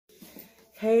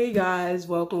Hey guys,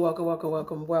 welcome.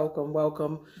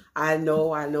 I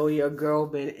know your girl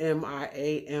been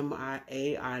MIA.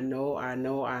 I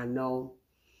know.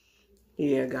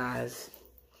 Yeah, guys.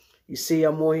 You see,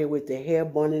 I'm on here with the hair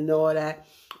bun and all that,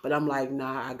 but I'm like,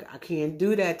 nah, I can't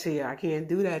do that to you. I can't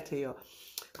do that to you.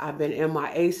 I've been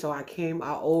MIA, so I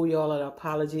owe y'all an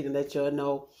apology to let y'all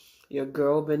know your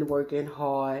girl been working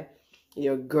hard.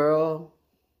 Your girl,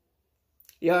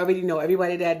 you already know,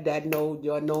 everybody that know,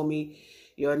 y'all know me,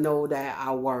 y'all know that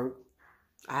I work.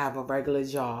 I have a regular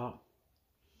job,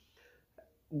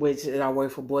 which I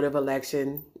work for Board of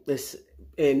Election.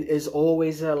 And it's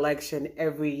always an election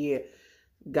every year.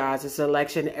 Guys, it's an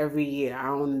election every year.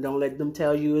 Don't let them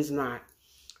tell you it's not.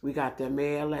 We got the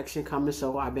mayor election coming,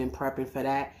 so I've been prepping for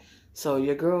that. So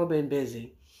your girl been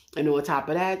busy. And on top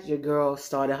of that, your girl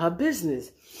started her business.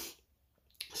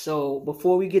 So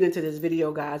before we get into this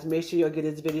video, guys, make sure you give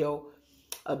this video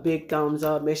a big thumbs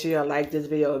up. Make sure you like this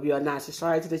video. If you're not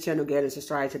subscribed to the channel, get it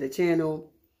subscribed to the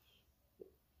channel.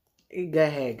 Go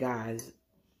ahead, guys.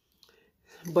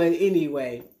 But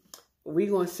anyway, we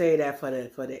gonna say that for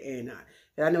the end.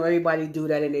 I know everybody do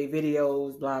that in their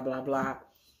videos, blah blah blah.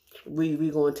 We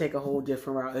gonna take a whole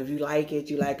different route. If you like it,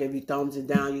 you like it. If you thumbs it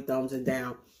down, you thumbs it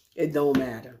down. It don't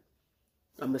matter.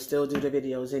 I'ma still do the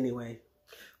videos anyway.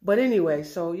 But anyway,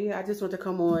 so yeah, I just want to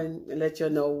come on and let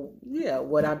you know, yeah,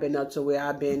 what I've been up to, where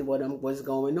I've been, what's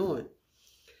going on.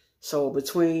 So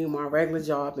between my regular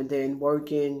job and then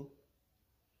working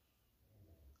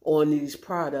on these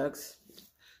products,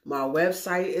 my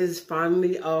website is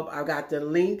finally up. I got the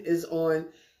link is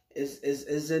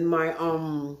in my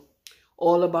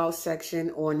all about section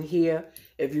on here.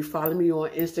 If you follow me on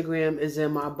Instagram, is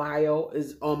in my bio,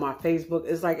 is on my Facebook.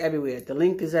 It's like everywhere. The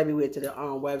link is everywhere to the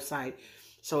website.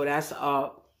 So that's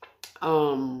up.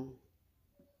 And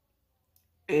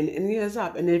yeah, it's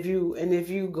up. And if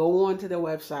you go on to the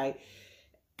website,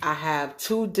 I have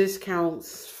 2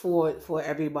 discounts for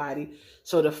everybody.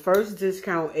 So the first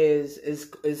discount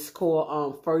is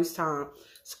called first time,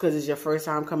 because it's your first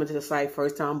time coming to the site,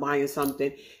 first time buying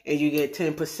something, and you get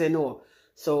 10% off.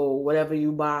 So whatever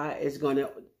you buy is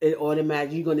it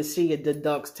automatically, you're gonna see it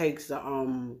deducts, takes the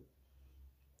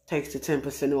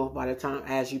 10% off by the time,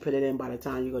 as you put it in, by the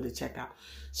time you go to checkout.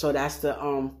 So that's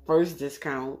the first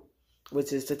discount,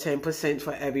 which is the 10%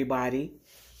 for everybody.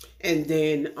 And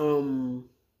then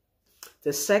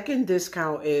the second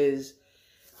discount is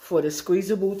for the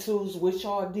squeezable tools, which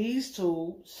are these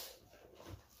tools.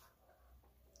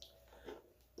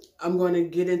 I'm going to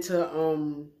get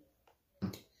into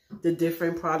the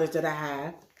different products that I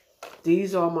have.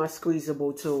 These are my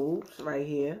squeezable tools right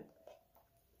here.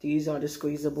 These are the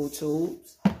squeezable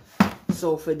tools.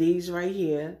 So for these right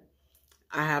here,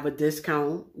 I have a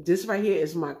discount. This right here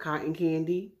is my cotton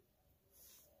candy.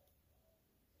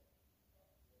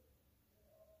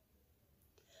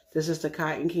 This is the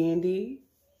cotton candy.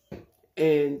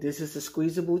 And this is the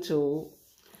squeezable tool.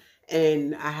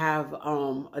 And I have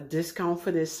a discount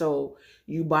for this. So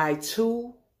you buy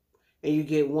 2 and you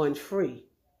get 1 free.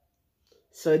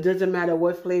 So it doesn't matter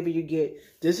what flavor you get.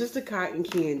 This is the cotton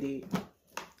candy.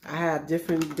 I have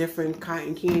different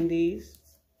cotton candies.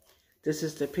 This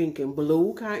is the pink and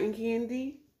blue cotton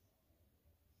candy.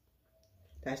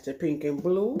 That's the pink and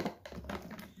blue.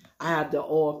 I have the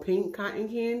all pink cotton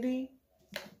candy.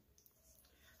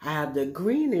 I have the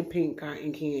green and pink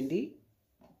cotton candy.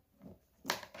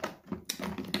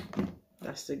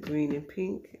 That's the green and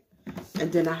pink.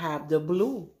 And then I have the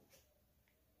blue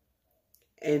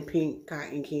and pink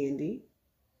cotton candy.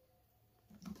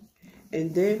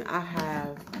 And then I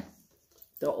have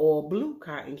the all blue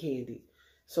cotton candy.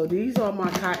 So these are my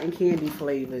cotton candy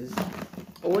flavors.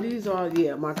 All these are,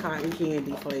 yeah, my cotton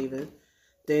candy flavors.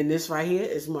 Then this right here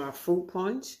is my fruit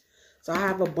punch. So I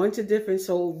have a bunch of different,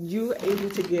 so you're able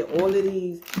to get all of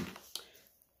these.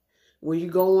 When you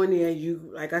go on there,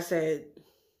 like I said,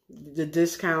 the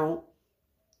discount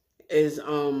is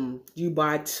you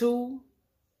buy 2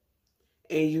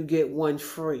 and you get 1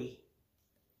 free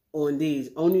on these,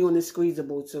 only on the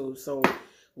squeezable too. So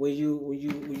when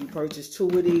you purchase 2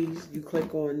 of these, you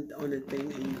click on the thing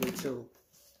and you get 2.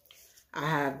 I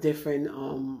have different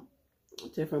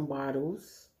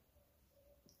bottles.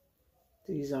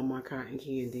 These are my cotton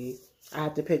candy. I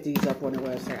have to pick these up on the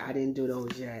website. I didn't do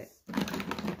those yet.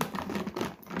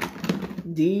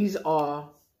 These are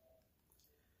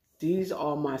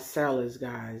my sellers,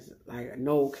 guys. Like,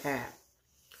 no cap.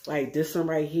 Like this one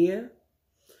right here.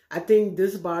 I think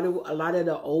this bottle, a lot of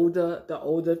the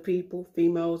older people,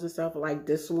 females and stuff, like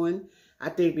this one. I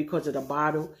think because of the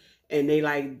bottle, and they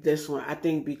like this one. I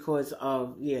think because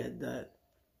of, yeah,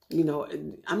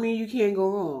 I mean, you can't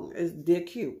go wrong. They're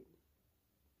cute.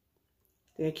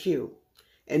 They're cute.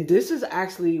 And this is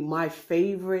actually my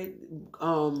favorite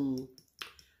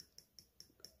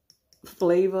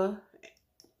flavor,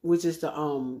 which is the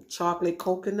chocolate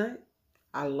coconut.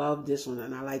 I love this one,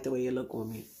 and I like the way it look on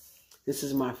me. This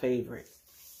is my favorite.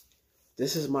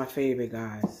 This is my favorite,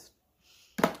 guys.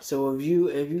 So if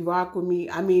you rock with me,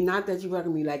 I mean, not that you rock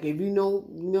with me, like if you know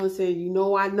what I'm saying,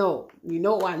 I know.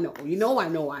 I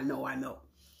know.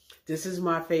 This is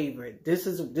my favorite. This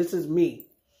is me.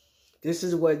 This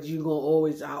is what you gonna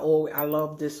always, I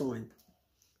love this one.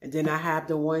 And then I have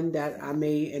the one that I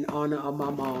made in honor of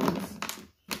my mom's.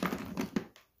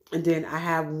 And then I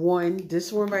have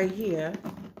this one right here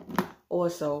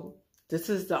also. This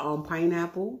is the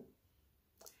pineapple.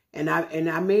 And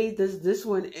I made this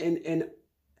one in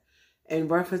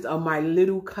reference of my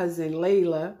little cousin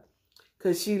Layla,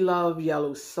 because she loved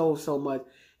yellow so much.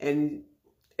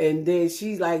 And then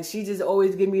she just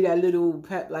always give me that little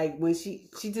pep, like when she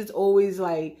just always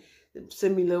like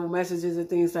send me little messages and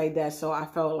things like that. So I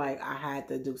felt like I had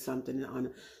to do something in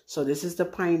honor. So this is the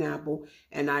pineapple,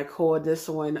 and I called this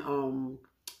one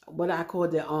what I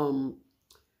called it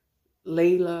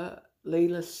Layla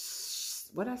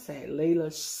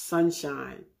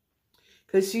Sunshine.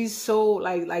 Cause she's so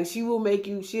like she will make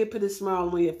you, she'll put a smile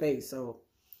on your face. So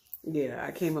yeah,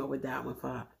 I came up with that one for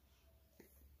her.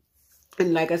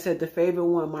 And like I said, the favorite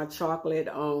one, my chocolate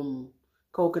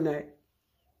coconut.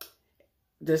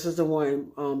 This is the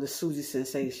one, the Susie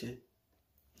Sensation.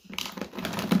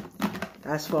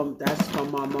 That's from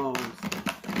my mom's.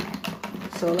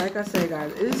 So like I said,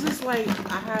 guys, it's just like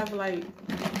I have like,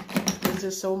 it's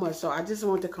just so much. So I just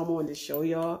want to come on to show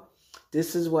y'all.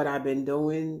 This is what I've been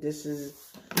doing. This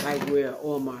is like where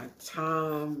all my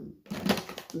time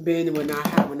been when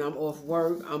I'm off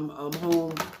work. I'm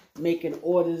home making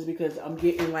orders, because I'm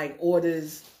getting like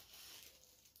orders.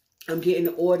 I'm getting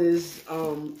orders.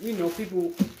 You know,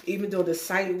 people, even though the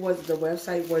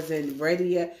website wasn't ready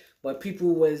yet, but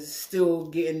people was still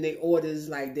getting their orders.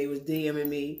 Like they was DMing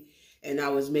me, and I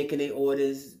was making their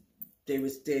orders.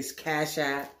 There's Cash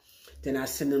App. Then I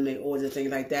send them their orders, things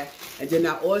like that. And then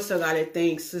I also gotta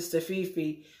thank Sister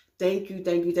Fifi. Thank you.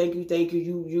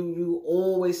 You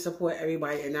always support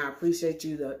everybody, and I appreciate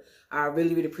you. I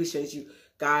really appreciate you,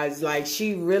 guys. Like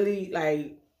she really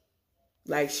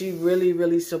she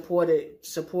really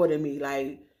supported me.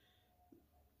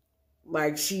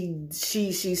 Like she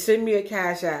sent me a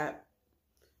Cash App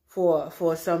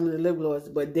for some of the lip gloss,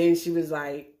 but then she was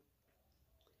like,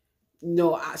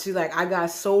 no, she's like, I got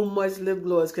so much lip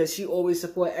gloss, because she always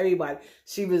support everybody.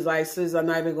 She was like, sis, I'm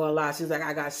not even gonna lie. She's like,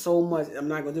 I got so much, I'm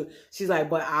not gonna do it. She's like,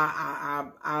 but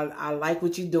I like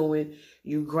what you're doing.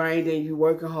 You grinding, you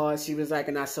working hard. She was like,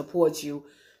 and I support you.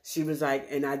 She was like,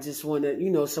 and I just want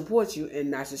to, support you.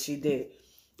 And that's what she did.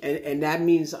 And that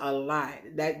means a lot.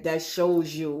 That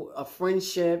shows you a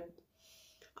friendship,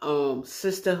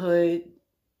 sisterhood.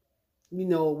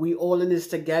 We all in this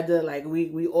together. Like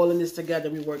we all in this together.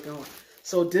 We working hard.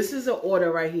 So this is an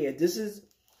order right here. This is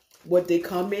what they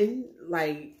come in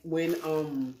like when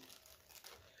I'm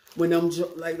when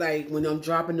I'm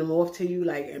dropping them off to you,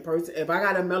 like in person. If I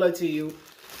gotta mail it to you,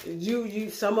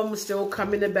 some of them still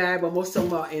come in the bag, but most of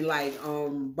them are in like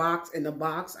in the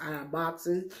box. I have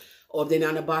boxes, or if they're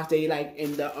not in the box, they like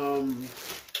in the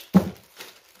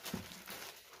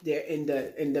they're in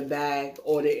the bag,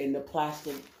 or they're in the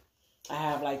plastic. I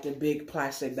have like the big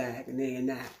plastic bag, and they're in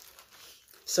that.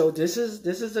 So this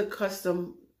is a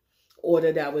custom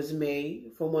order that was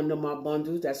made from one of my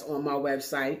bundles that's on my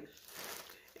website.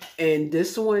 And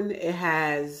this one, it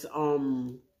has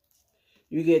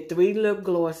you get 3 lip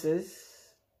glosses.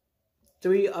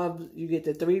 You get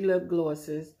the 3 lip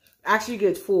glosses. Actually, you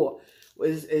get 4.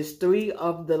 It's 3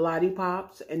 of the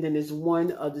lollipops, and then there's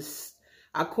 1 of the,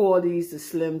 I call these the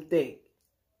slim thick.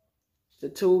 The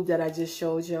tube that I just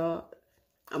showed y'all.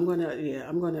 I'm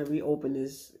gonna reopen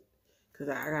this, because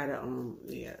I gotta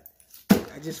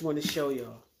I just want to show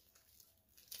y'all.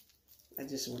 I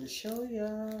just want to show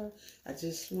y'all. I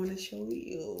just want to show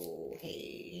you.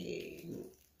 Hey.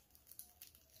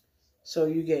 So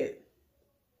you get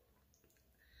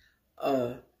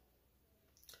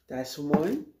that's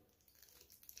 1.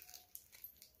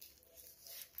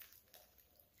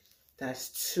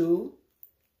 That's 2.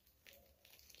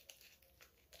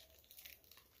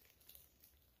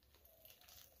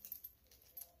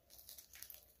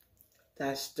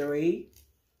 That's 3.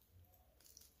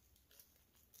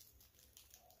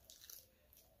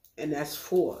 And that's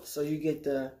 4. So you get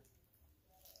the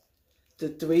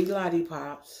 3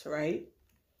 lollipops, right?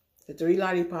 The 3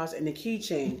 lollipops and the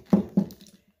keychain.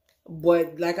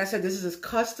 But like I said, this is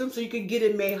custom, so you can get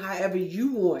it made however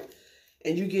you want.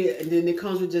 And then it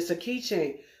comes with just a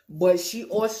keychain. But she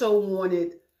also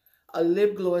wanted a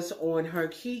lip gloss on her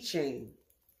keychain.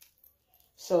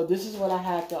 So this is what I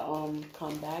had to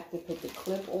come back to put the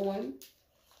clip on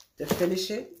to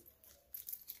finish it.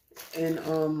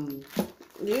 And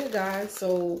yeah, guys,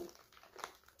 so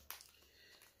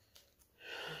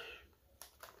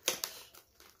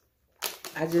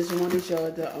I just wanted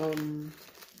y'all to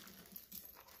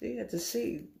yeah, to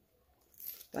see.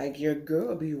 Like, your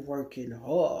girl be working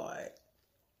hard.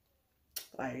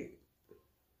 Like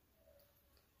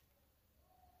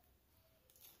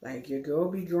your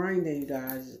girl be grinding,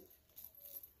 guys.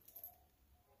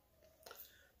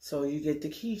 So you get the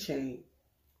keychain.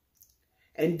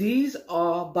 And these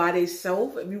are by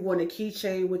themselves. If you want a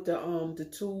keychain with the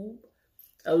tube,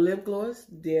 a lip gloss,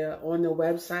 they're on the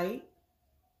website.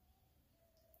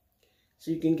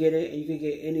 So you can get it, and you can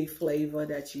get any flavor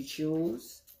that you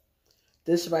choose.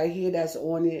 This right here that's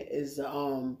on it is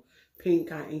the pink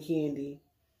cotton candy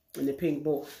and the pink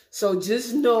bowl. So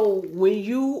just know when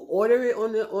you order it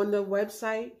on the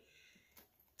website,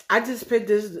 I just picked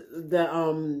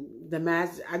the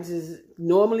match. I just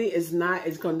normally it's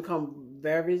gonna come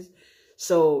varies.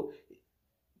 So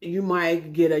you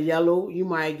might get a yellow, you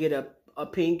might get a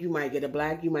pink, you might get a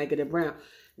black, you might get a brown.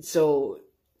 So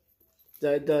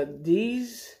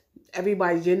these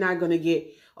everybody, you're not gonna get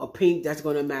a pink that's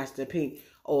gonna match the pink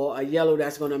or a yellow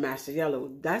that's gonna match the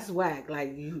yellow. That's whack.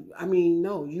 Like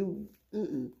no,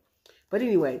 But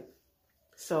anyway,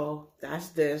 so that's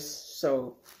this.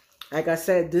 So like I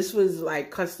said, this was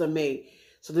like custom made.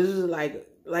 So this is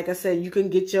like I said, you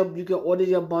can order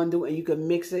your bundle and you can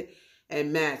mix it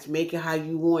and match, make it how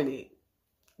you want it.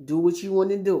 Do what you want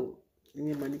to do. Give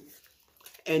me money.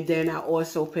 And then I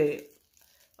also put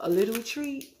a little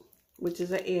treat, which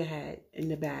is an ear hat in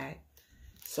the bag.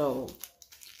 So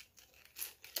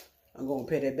I'm going to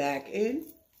put it back in.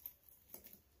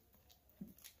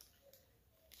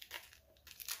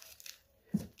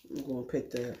 I'm going to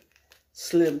put the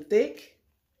Slim Thick.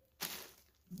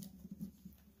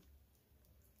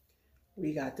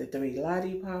 We got the 3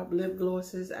 Lollipop lip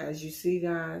glosses, as you see,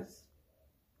 guys.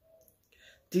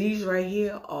 These right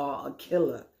here are a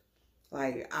killer.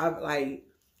 I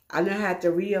done had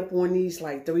to re-up on these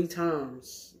like 3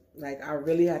 times. Like, I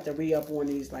really had to re-up on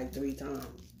these like 3 times.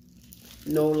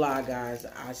 No lie, guys.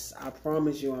 I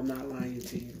promise you I'm not lying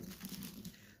to you.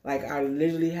 Like, I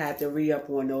literally had to re-up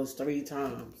on those 3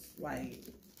 times. Like,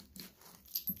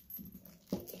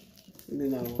 you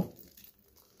know.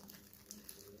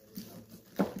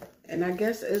 And I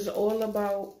guess it's all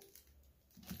about,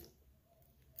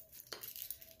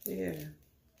 yeah.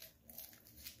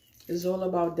 It's all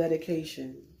about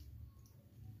dedication.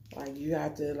 Like, you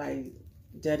have to, like,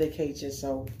 dedicate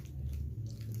yourself.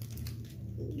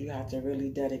 You have to really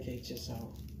dedicate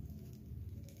yourself.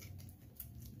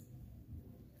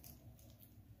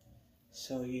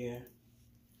 So, yeah.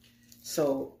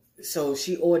 So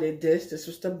she ordered this. This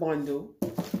was the bundle.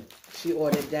 She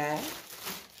ordered that.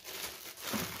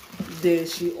 Then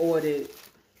she ordered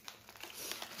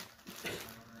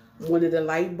one of the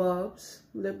light bulbs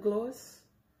lip gloss.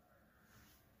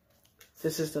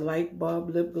 This is the light bulb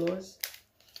lip gloss.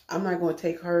 I'm not going to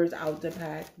take hers out the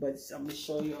pack, but I'm going to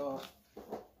show y'all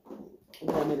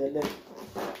one of the lip.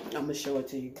 I'm going to show it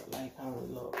to you, like how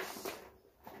it looks.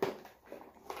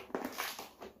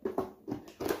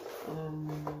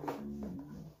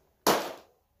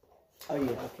 Oh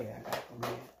yeah, okay, I got it from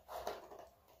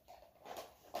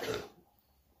here.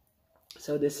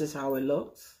 So this is how it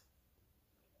looks.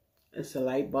 It's a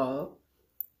light bulb.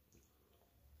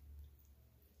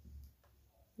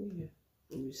 Yeah,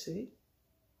 let me see.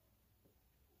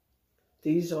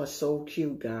 These are so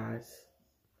cute, guys.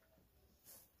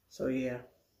 So yeah.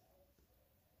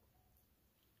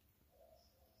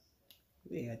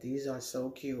 Yeah, these are so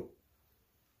cute.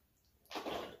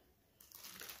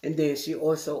 And then she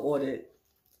also ordered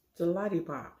the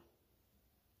lollipop.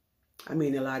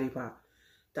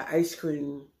 The ice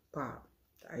cream pop.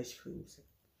 The ice cream.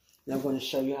 And I'm going to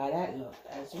show you how that looks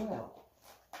as well.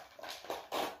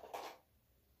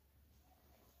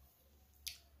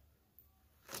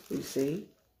 You see?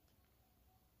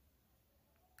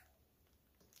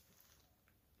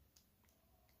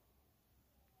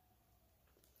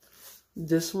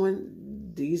 This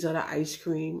one, these are the ice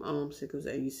cream stickers,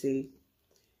 and you see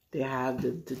they have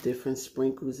the different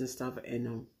sprinkles and stuff in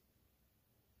them.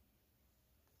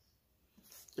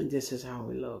 And this is how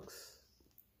it looks.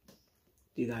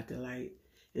 You got the light.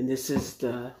 And this is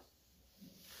the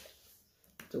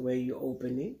way you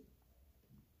open it.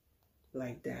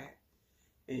 Like that.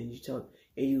 And you talk,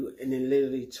 and then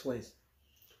literally twist.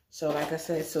 So like I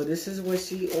said, so this is what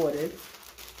she ordered.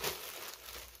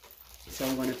 So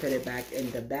I'm going to put it back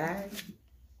in the bag.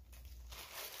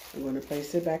 I'm going to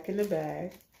place it back in the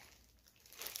bag.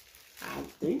 I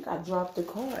think I dropped the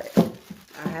card.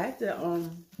 I had the,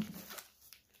 and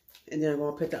then I'm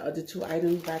going to put the other 2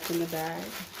 items back in the bag.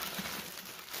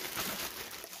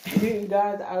 And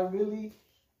guys,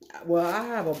 well, I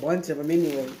have a bunch of them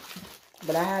anyway.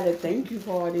 But I had a thank you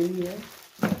card in here.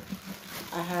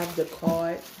 I have the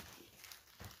card.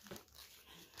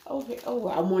 Okay, oh,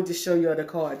 I wanted to show you the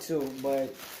card too,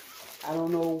 but I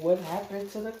don't know what happened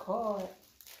to the card.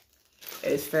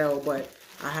 It fell, but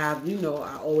I have, you know,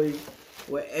 I always,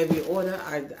 with every order,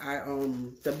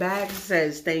 the bag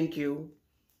says thank you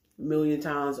a million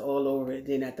times all over it.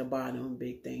 Then at the bottom,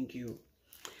 big thank you.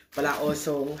 But I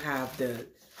also have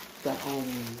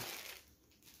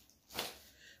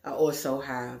I also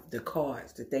have the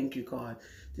cards, the thank you card,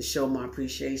 to show my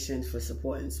appreciation for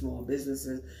supporting small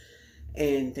businesses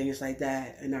and things like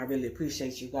that. And I really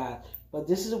appreciate you guys. But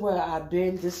this is where I've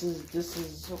been. This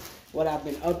is what I've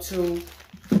been up to.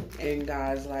 And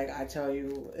guys, like I tell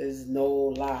you, is no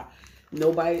lie.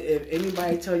 Nobody, if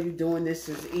anybody tell you doing this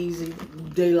is easy,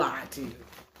 they lie to you.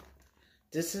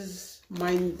 This is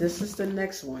the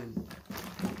next one.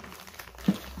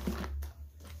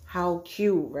 How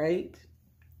cute, right?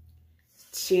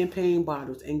 Champagne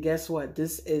bottles. And guess what?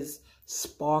 This is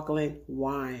sparkling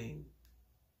wine.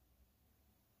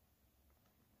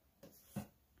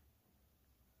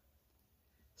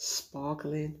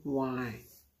 Sparkling wine.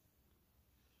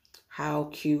 How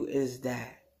cute is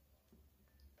that?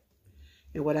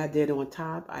 And what I did on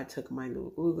top, I took my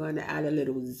little glue gun to add a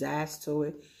little zest to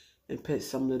it and put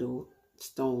some little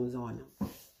stones on them.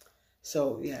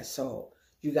 So, yeah, so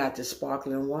you got the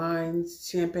sparkling wine,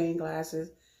 champagne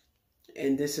glasses.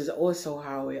 And this is also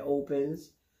how it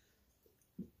opens.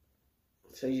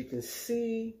 So you can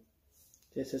see,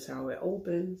 this is how it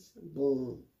opens.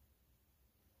 Boom.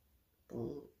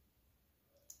 Boom.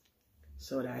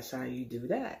 So that's how you do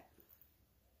that.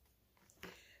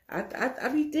 I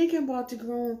be thinking about the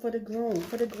grown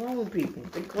people.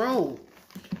 The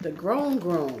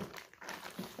grown.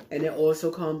 And it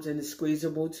also comes in the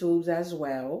squeezable tubes as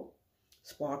well.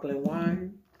 Sparkling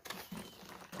wine.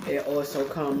 It also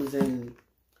comes in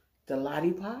the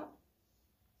lollipop.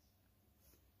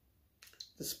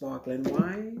 The sparkling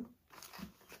wine.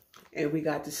 And we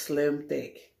got the slim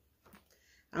thick.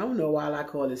 I don't know why I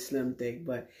call it slim thick,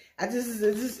 but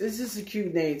it's just a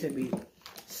cute name to me.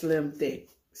 Slim thick.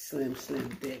 Slim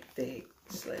thick,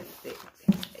 slim thick.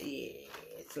 Yeah,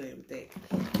 slim thick.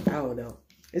 I don't know.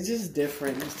 It's just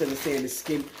different. Instead of saying the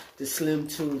slim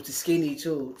tube, the skinny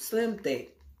tube. Slim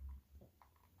thick.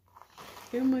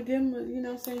 Give 'em, you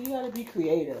know what I'm saying? You gotta be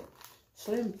creative.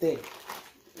 Slim thick.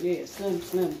 Yeah, slim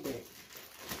thick.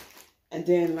 And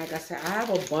then, like I said, I have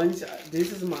a bunch.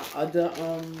 This is my other,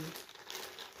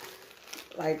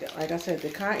 like I said, the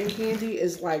cotton candy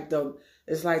is like the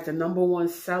 #1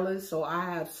 seller. So I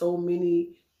have so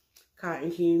many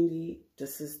cotton candy.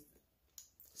 This is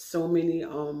so many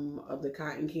of the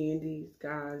cotton candies,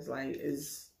 guys. Like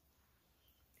it's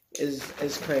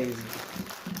crazy.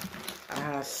 I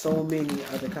have so many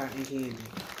of the cotton candy.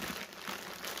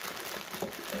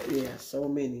 Yeah, so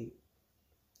many.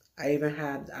 I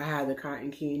had the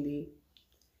cotton candy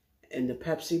in the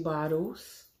Pepsi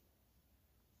bottles.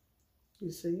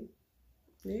 You see?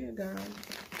 Yeah, guys.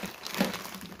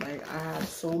 Like I have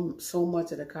so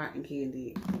much of the cotton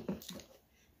candy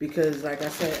because, like I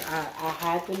said, I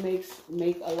had to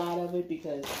make a lot of it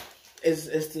because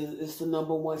it's the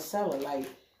 #1 seller. Like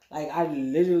I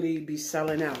literally be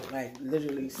selling out. Like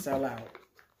literally sell out.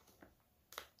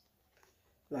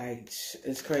 Like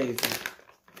it's crazy.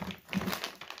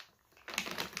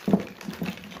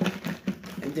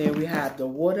 And then we have the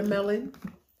watermelon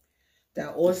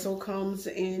that also comes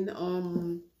in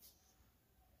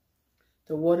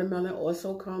the watermelon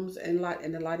also comes in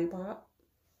the lollipop.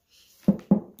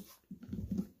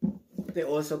 They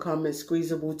also come in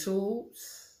squeezable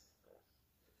tubes.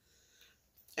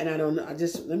 And I don't know, let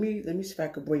me see if I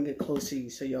can bring it close to you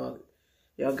so y'all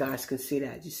guys can see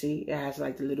that. You see, it has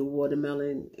like the little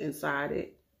watermelon inside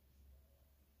it.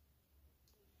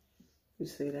 You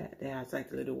see that? It has like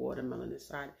the little watermelon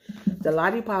inside it. The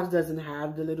lollipops doesn't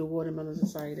have the little watermelons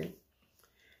inside it.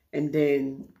 And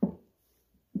then,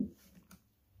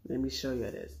 let me show you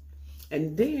this.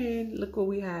 And then, look what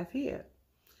we have here.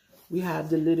 We have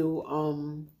the little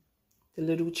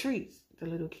treats, the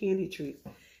little candy treats.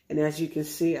 And as you can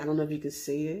see, I don't know if you can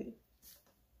see it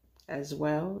as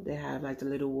well. They have like the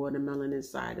little watermelon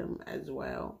inside them as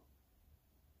well.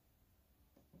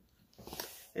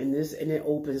 And it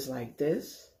opens like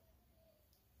this.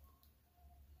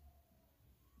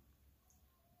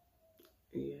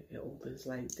 Yeah, it opens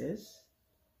like this.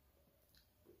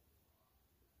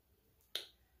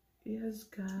 Yes,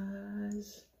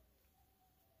 guys.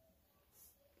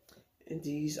 And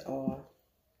these are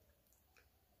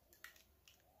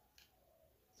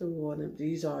the water.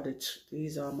 These are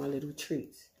my little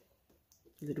treats,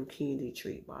 little candy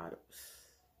treat bottles.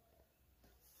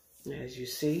 And as you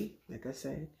see, like I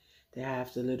said, they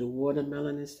have the little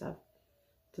watermelon and stuff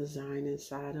designed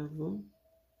inside of them.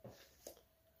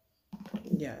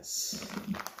 Yes.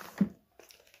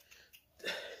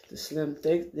 The slim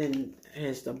thick. Then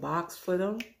here's the box for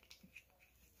them.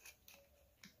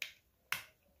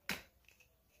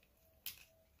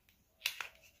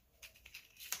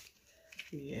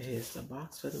 Yeah, here's the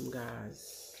box for them,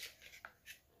 guys.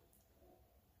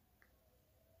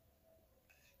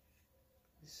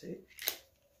 See?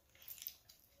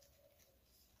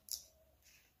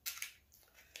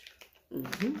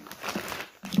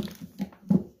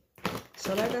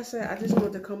 So like I said, I just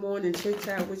wanted to come on and chit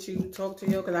chat with you, talk to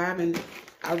you, because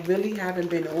I really haven't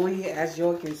been on here, as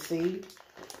y'all can see.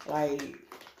 Like,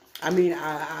 I mean,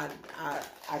 I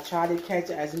try to catch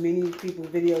as many people's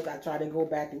videos. I try to go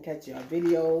back and catch your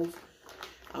videos,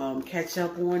 catch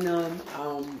up on them.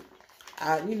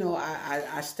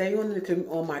 I stay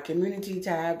on my community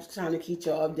tabs, trying to keep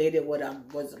you updated what I've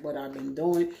been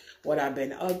doing, what I've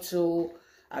been up to.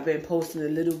 I've been posting a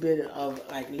little bit of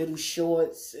like little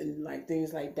shorts and like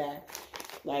things like that,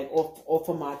 like off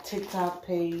of my TikTok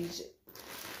page.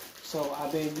 So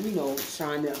I've been,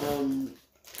 trying to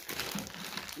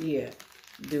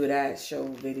do that, show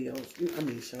videos.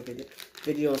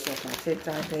 Videos off my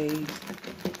TikTok page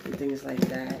and things like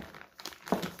that.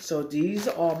 So these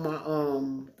are my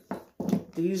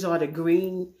these are the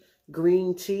green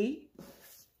tea,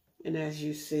 and as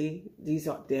you see,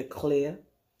 they're clear.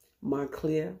 My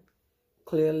clear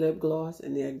lip gloss,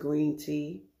 and they're green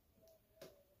tea.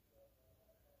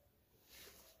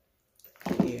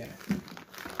 Yeah.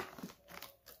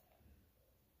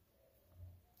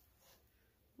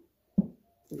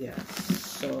 Yes.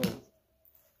 So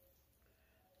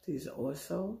these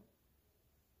also,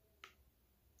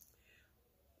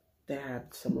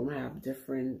 some of them have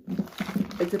different,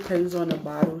 it depends on the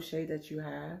bottle shade that you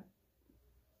have.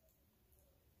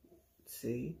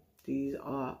 See,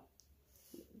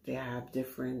 they have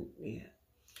different,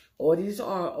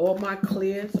 all my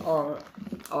clears are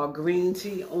green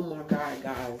tea. Oh my God,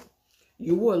 guys.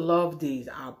 You will love these.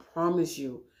 I promise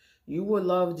you. You will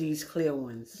love these clear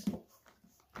ones.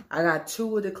 I got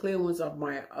 2 of the clear ones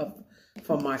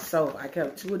for myself. I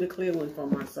kept 2 of the clear ones for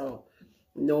myself.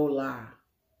 No lie.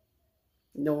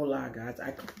 No lie, guys.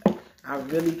 I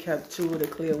really kept 2 of the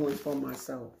clear ones for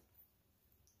myself.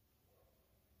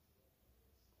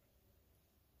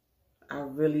 I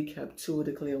really kept 2 of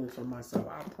the clear ones for myself.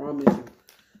 I promise you.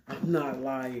 I'm not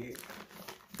lying.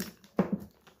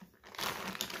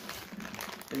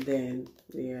 And then,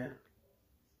 yeah.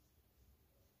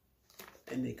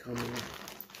 And they come in.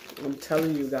 I'm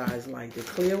telling you guys, like the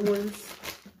clear ones,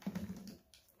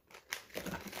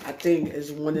 I think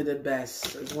is one of the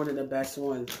best. It's one of the best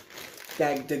ones.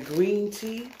 Like the green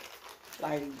tea,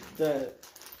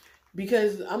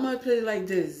 because I'm gonna put it like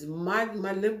this. My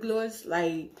lip gloss,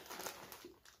 like,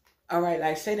 all right,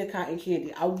 like say the cotton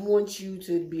candy. I want you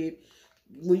to be,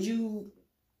 when you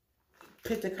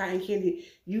put the cotton candy,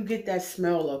 you get that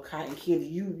smell of cotton candy.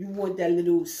 You want that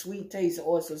little sweet taste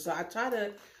also. So I try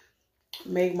to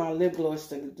make my lip gloss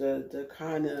the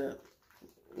kind of,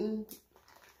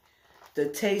 the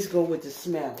taste go with the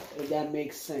smell, if that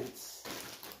makes sense.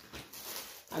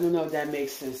 I don't know if that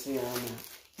makes sense here or not.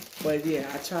 But yeah,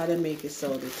 I try to make it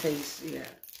so the taste, yeah.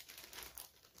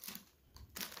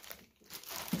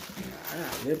 I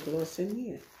got lip gloss in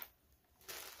here.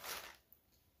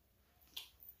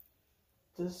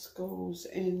 This goes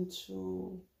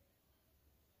into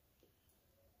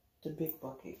the big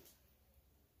bucket.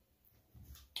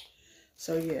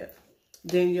 So yeah,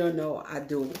 then you'll know I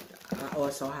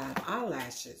also have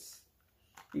eyelashes.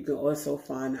 You can also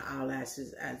find the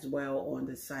eyelashes as well on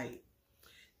the site.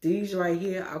 These right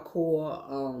here I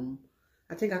call,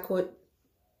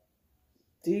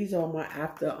 these are my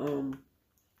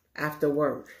after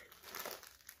work.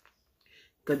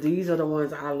 Because these are the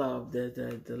ones I love,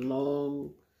 the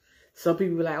long. Some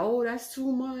people be like, oh, that's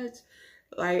too much.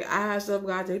 Like, I have some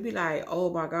guys, they be like, oh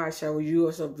my gosh, Cheryl, you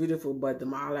are so beautiful, but the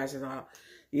eyelashes are,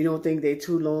 you don't think they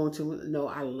too long, no,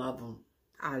 I love them.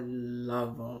 I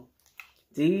love them.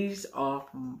 These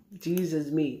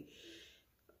is me.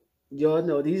 Y'all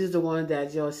know, these are the ones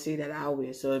that y'all see that I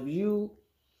wear. So if you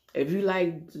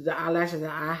like the eyelashes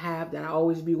that I have, that I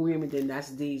always be wearing, then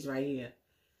that's these right here.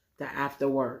 The after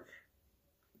work.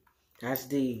 That's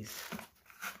these.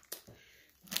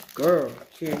 Girl,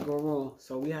 can't go wrong.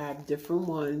 So we have different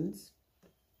ones.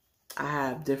 I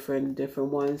have different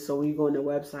ones. So when you go on the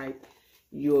website,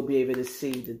 you'll be able to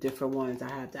see the different ones. I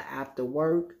have the after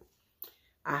work.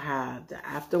 I have the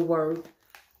after work,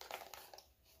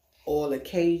 all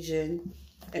occasion.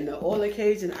 And the all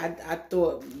occasion I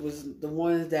thought was the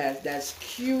ones that's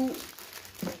cute,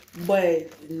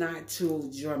 but not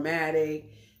too dramatic.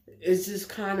 It's just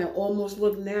kind of almost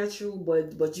look natural,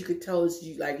 but you could tell it's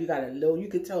you got a little. You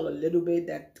could tell a little bit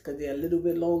that because they're a little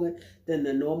bit longer than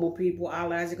the normal people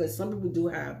eyelashes. Because some people do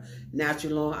have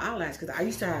natural long eyelashes. Because I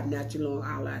used to have natural long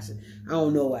eyelashes. I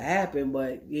don't know what happened,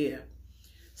 but yeah,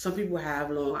 some people have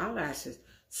long eyelashes.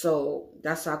 So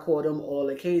that's why I call them all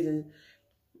occasion.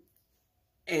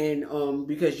 And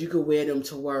because you could wear them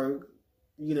to work,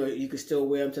 you know, you could still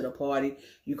wear them to the party.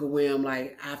 You could wear them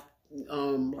like after.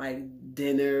 Like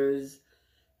dinners,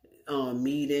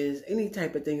 meetings, any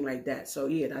type of thing like that. So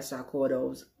yeah, that's how I call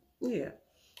those. Yeah,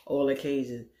 all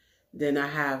occasions. Then I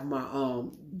have my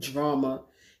drama,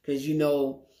 because you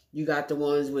know you got the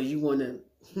ones where you want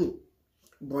to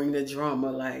bring the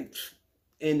drama, like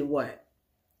in what?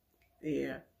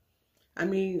 Yeah, I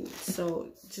mean,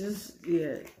 so just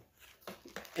yeah.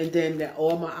 And then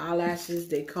all my eyelashes,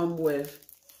 they come with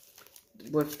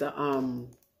the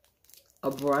a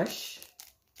brush,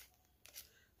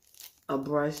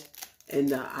 and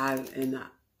the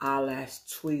eyelash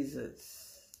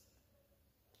tweezers.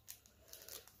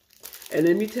 And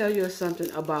let me tell you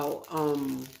something about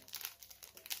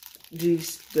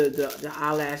the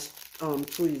eyelash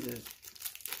tweezers.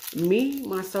 Me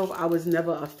myself, I was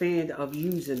never a fan of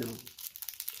using them.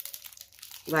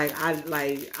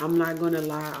 I'm not gonna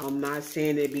lie, I'm not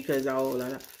saying it because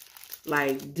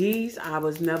like these, I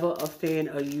was never a fan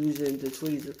of using the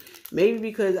tweezers. Maybe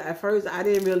because at first I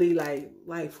didn't really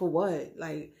like for what?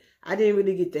 Like I didn't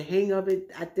really get the hang of it.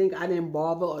 I think I didn't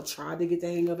bother or try to get the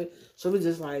hang of it. So it was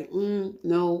just like,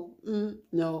 no.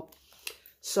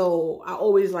 So I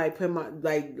always like put my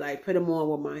put them on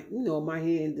with my, you know, my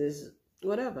hand is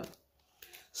whatever.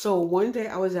 So one day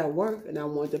I was at work and I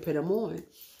wanted to put them on.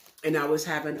 And I was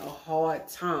having a hard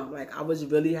time. Like I was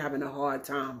really having a hard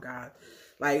time, guys.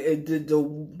 Like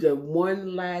the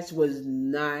one lash was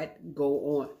not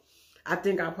go on. I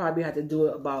think I probably had to do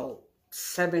it about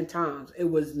 7 times. It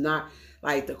was not,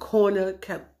 like the corner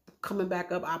kept coming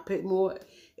back up. I put more,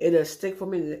 it'll stick for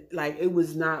me. Like it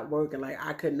was not working. Like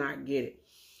I could not get it.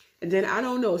 And then I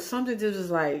don't know, something just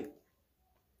was like,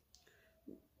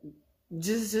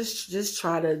 just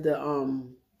try the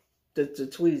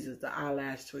tweezers, the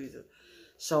eyelash tweezers.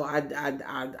 So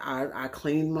I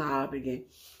cleaned my eye up again.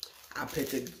 I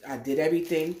did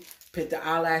everything. Put the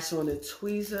eyelash on the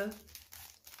tweezer.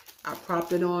 I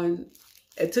propped it on.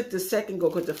 It took the second go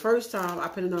because the first time I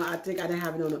put it on, I think I didn't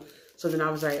have it on. So then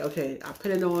I was like, okay, I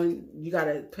put it on. You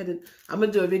gotta put it. I'm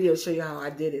gonna do a video to show you how I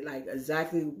did it, like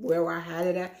exactly where I had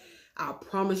it at. I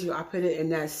promise you, I put it in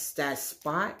that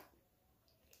spot,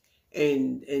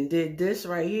 and did this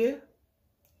right here,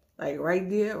 like right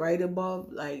there, right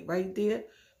above, like right there,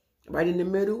 right in the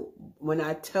middle. When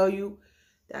I tell you.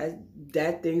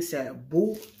 That thing said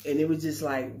boop, and it was just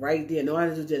like right there. No, I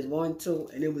had to do just 1, 2,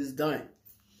 and it was done.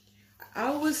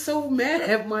 I was so mad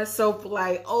at myself,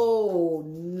 like, oh,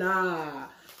 nah.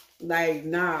 Like,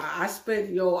 nah. I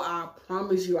spent, I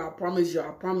promise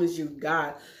you,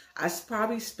 God. I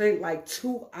probably spent like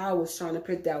 2 hours trying to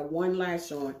put that one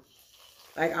lash on.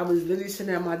 Like, I was literally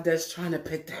sitting at my desk trying to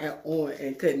put that on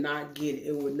and could not get it.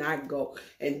 It would not go.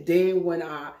 And then when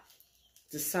I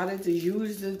decided to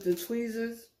use the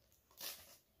tweezers,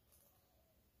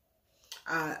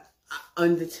 I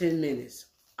under 10 minutes.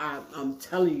 I'm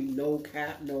telling you, no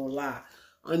cap, no lie.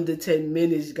 Under 10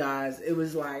 minutes, guys. It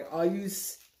was like, are you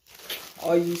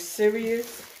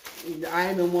serious?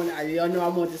 I even want, y'all know I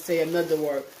want to say another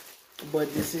word,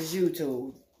 but this is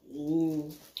YouTube.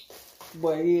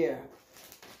 But yeah.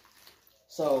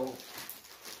 So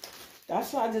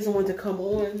that's why I just wanted to come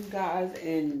on, guys,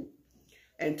 and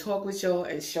talk with y'all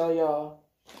and show y'all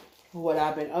what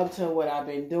I've been up to, what I've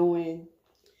been doing.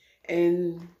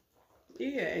 And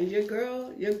yeah, and your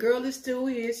girl is still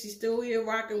here. She's still here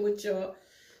rocking with y'all.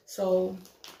 So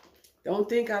don't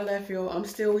think I left y'all. I'm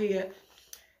still here.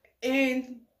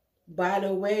 And by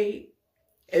the way,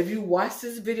 if you watch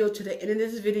this video to the end of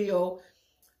this video,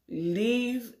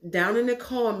 leave down in the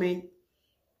comment,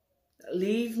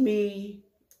 leave me,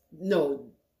 no,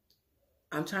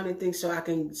 I'm trying to think so I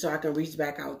can reach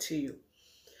back out to you.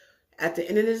 At the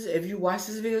end of this, if you watch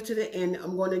this video to the end,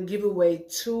 I'm going to give away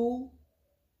two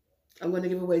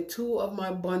of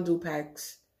my bundle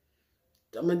packs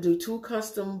do 2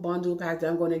 custom bundle packs that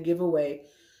I'm going to give away.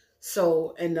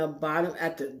 So in the bottom,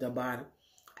 at the bottom,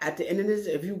 at the end of this,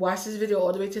 if you watch this video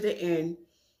all the way to the end,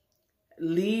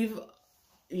 leave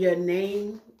your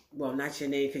name. Well, not your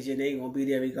name, because your name won't be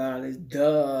there regardless.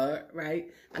 Duh,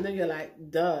 right? I know you're like,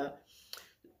 duh.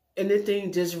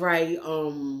 Anything, just write,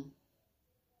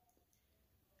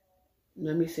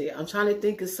 let me see. I'm trying to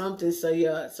think of something so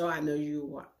I know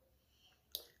you are.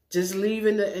 Just leave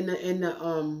in the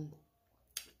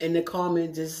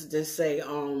comment, just say,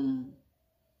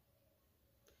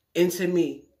 into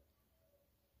me.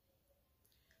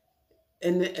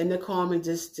 In the comment,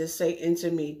 just say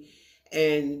into me.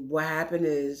 And what happened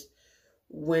is,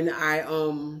 when I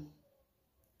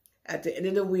at the end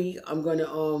of the week, I'm gonna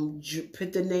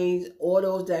put the names, all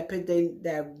those that put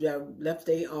that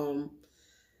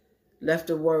left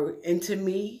the word into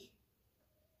me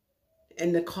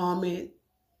in the comment.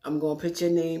 I'm gonna put your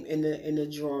name in the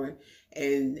drawing,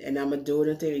 and I'm gonna do it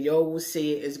until yo will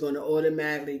see it. It's gonna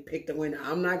automatically pick the winner.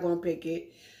 I'm not gonna pick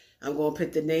it. I'm gonna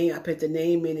put the name. I put the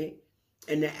name in it,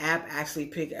 and the app actually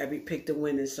pick the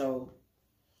winner. So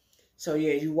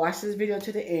yeah, you watch this video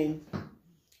to the end.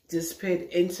 Just put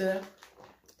into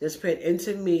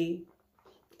me,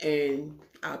 and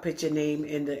I'll put your name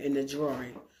in the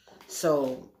drawing.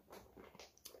 So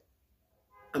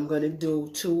I'm gonna do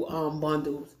 2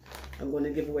 bundles. I'm gonna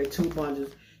give away 2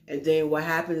 bundles, and then what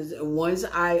happens is, once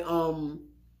I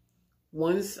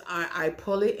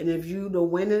pull it, and if you the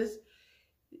winners,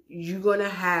 I'm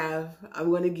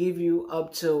gonna give you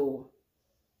up to.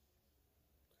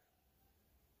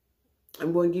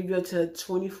 I'm going to give you up to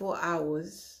 24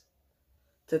 hours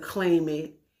to claim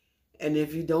it. And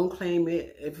if you don't claim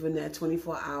it, if in that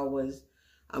 24 hours,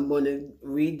 I'm going to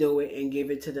redo it and give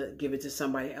it to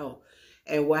somebody else.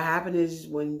 And what happened is,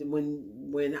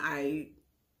 when I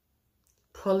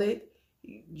pull it,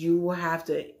 you will have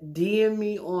to DM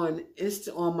me on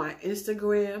my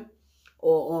Instagram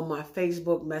or on my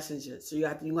Facebook Messenger. So you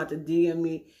have to DM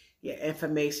me your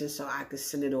information so I can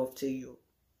send it off to you.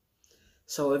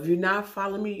 So if you're not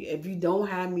following me, if you don't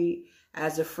have me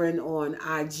as a friend on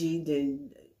IG, then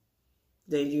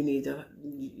you need to,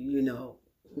 you know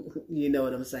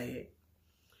what I'm saying.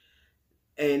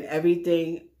 And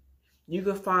everything, you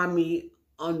can find me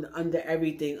under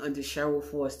everything under Cheryl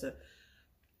Foster.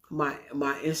 My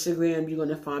Instagram, you're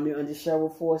gonna find me under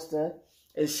Cheryl Foster.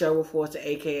 It's Cheryl Foster,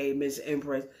 aka Miss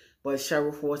Empress, but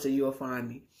Cheryl Foster, you'll find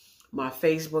me. My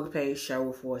Facebook page,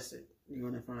 Cheryl Foster,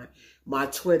 you're gonna find. My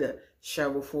Twitter,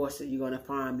 Cheryl Foster, you're gonna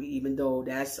find me, even though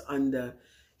that's under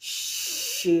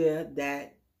share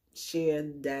that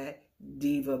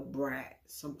diva brat,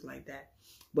 something like that.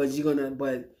 But you put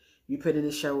in the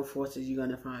Cheryl Foster, you're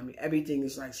gonna find me. Everything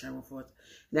is like Cheryl Foster.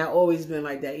 And I've always been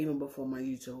like that, even before my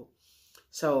YouTube.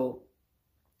 So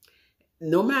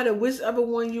no matter whichever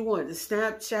one you want, the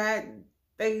Snapchat,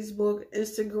 Facebook,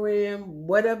 Instagram,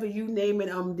 whatever you name it,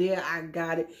 I'm there. I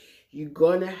got it. You're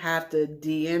gonna have to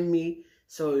DM me.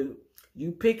 So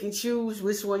you pick and choose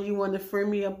which one you want to friend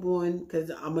me up on, because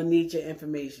I'm going to need your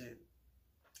information.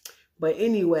 But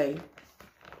anyway,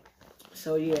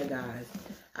 so yeah, guys.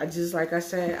 Like I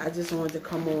said, I just wanted to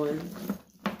come on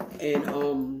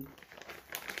and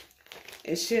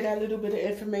share that little bit of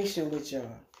information with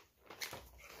y'all.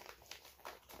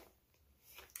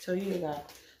 So yeah, guys.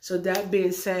 So that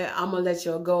being said, I'm going to let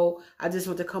y'all go. I just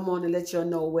want to come on and let y'all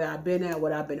know where I've been at,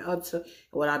 what I've been up to, and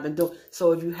what I've been doing.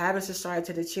 So if you haven't subscribed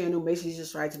to the channel, make sure you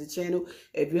subscribe to the channel.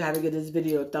 If you haven't given this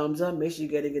video a thumbs up, make sure you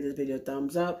give this video a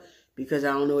thumbs up, because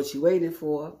I don't know what you're waiting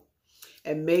for.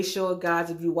 And make sure,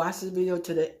 guys, if you watch this video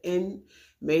to the end,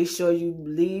 make sure you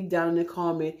leave down in the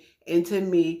comment into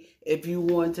me if you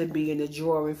want to be in the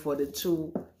drawing for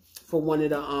one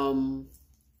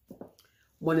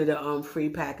of the free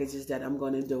packages that I'm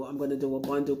going to do. I'm going to do a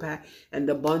bundle pack. And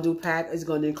the bundle pack is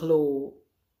going to include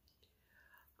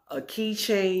a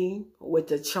keychain with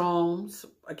the charms.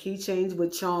 A keychain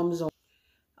with charms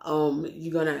on.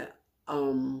 You're going to...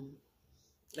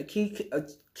 a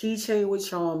keychain with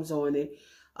charms on it.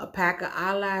 A pack of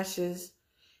eyelashes.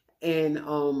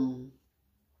 And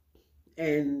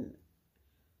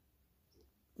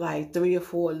like 3 or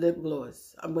 4 lip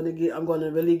gloss. I'm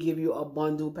gonna really give you a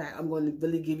bundle pack. I'm gonna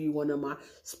really give you one of my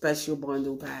special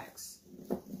bundle packs.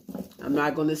 I'm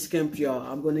not gonna skimp y'all.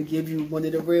 I'm gonna give you one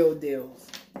of the real deals.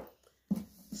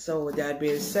 So with that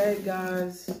being said,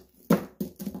 guys,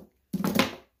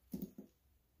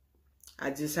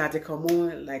 I just had to come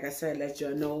on. Like I said, let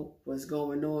y'all know what's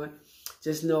going on.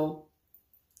 Just know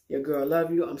your girl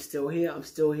love you. I'm still here. I'm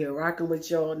still here rocking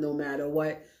with y'all no matter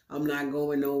what. I'm not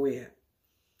going nowhere.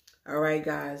 All right,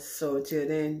 guys. So until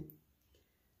then,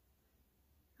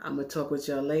 I'm going to talk with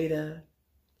y'all later.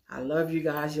 I love you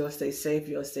guys. Y'all stay safe.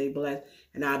 Y'all stay blessed.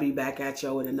 And I'll be back at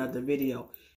y'all with another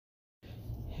video.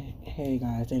 Hey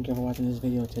guys, thank you for watching this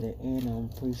video to the end.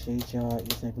 I appreciate y'all.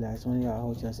 It's like last one of y'all. I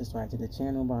hope y'all subscribe to the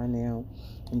channel by now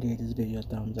and give this video a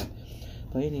thumbs up.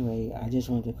 But anyway, I just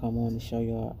wanted to come on and show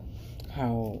y'all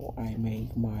how I make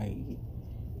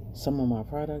some of my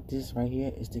product. This right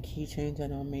here is the keychain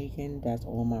that I'm making. That's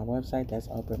on my website. That's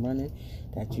up and running.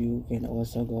 That you can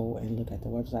also go and look at the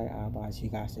website. I advise you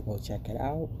guys to go check it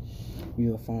out.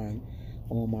 You'll find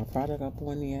all my product up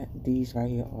on there. These right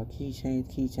here are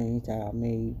keychains that I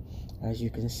made. As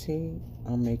you can see,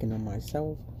 I'm making them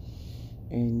myself,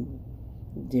 and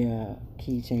they're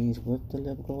keychains with the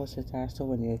lip gloss attached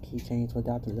to it, and they're keychains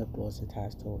without the lip gloss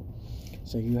attached to it.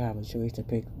 So you have a choice to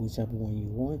pick whichever one you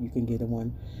want. You can get the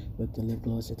one with the lip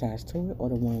gloss attached to it, or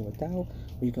the one without.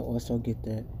 Or you can also get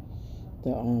the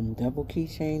double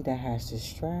keychain that has the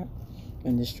strap,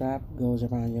 and the strap goes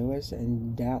around your wrist,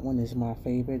 and that one is my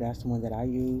favorite. That's the one that I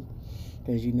use,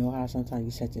 because you know how sometimes you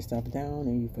set your stuff down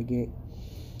and you forget.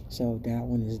 So that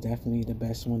one is definitely the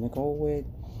best one to go with,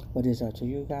 but it's up to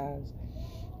you guys.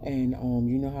 And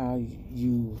you know how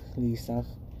you leave stuff,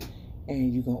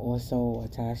 and you can also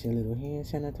attach your little hand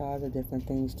sanitizer, different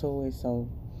things to it, so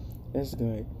it's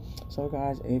good. So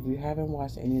guys, if you haven't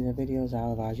watched any of the videos, I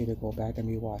advise you to go back and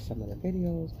rewatch some of the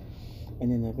videos.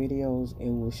 And in the videos, it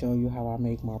will show you how I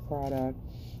make my product,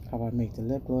 how I make the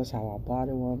lip gloss, how I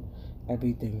bottle them,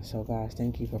 everything. So guys,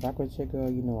 thank you for rocking with your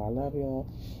girl. You know I love y'all.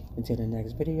 Until the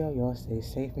next video, y'all stay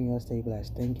safe and y'all stay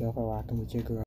blessed. Thank y'all for rocking with your girl.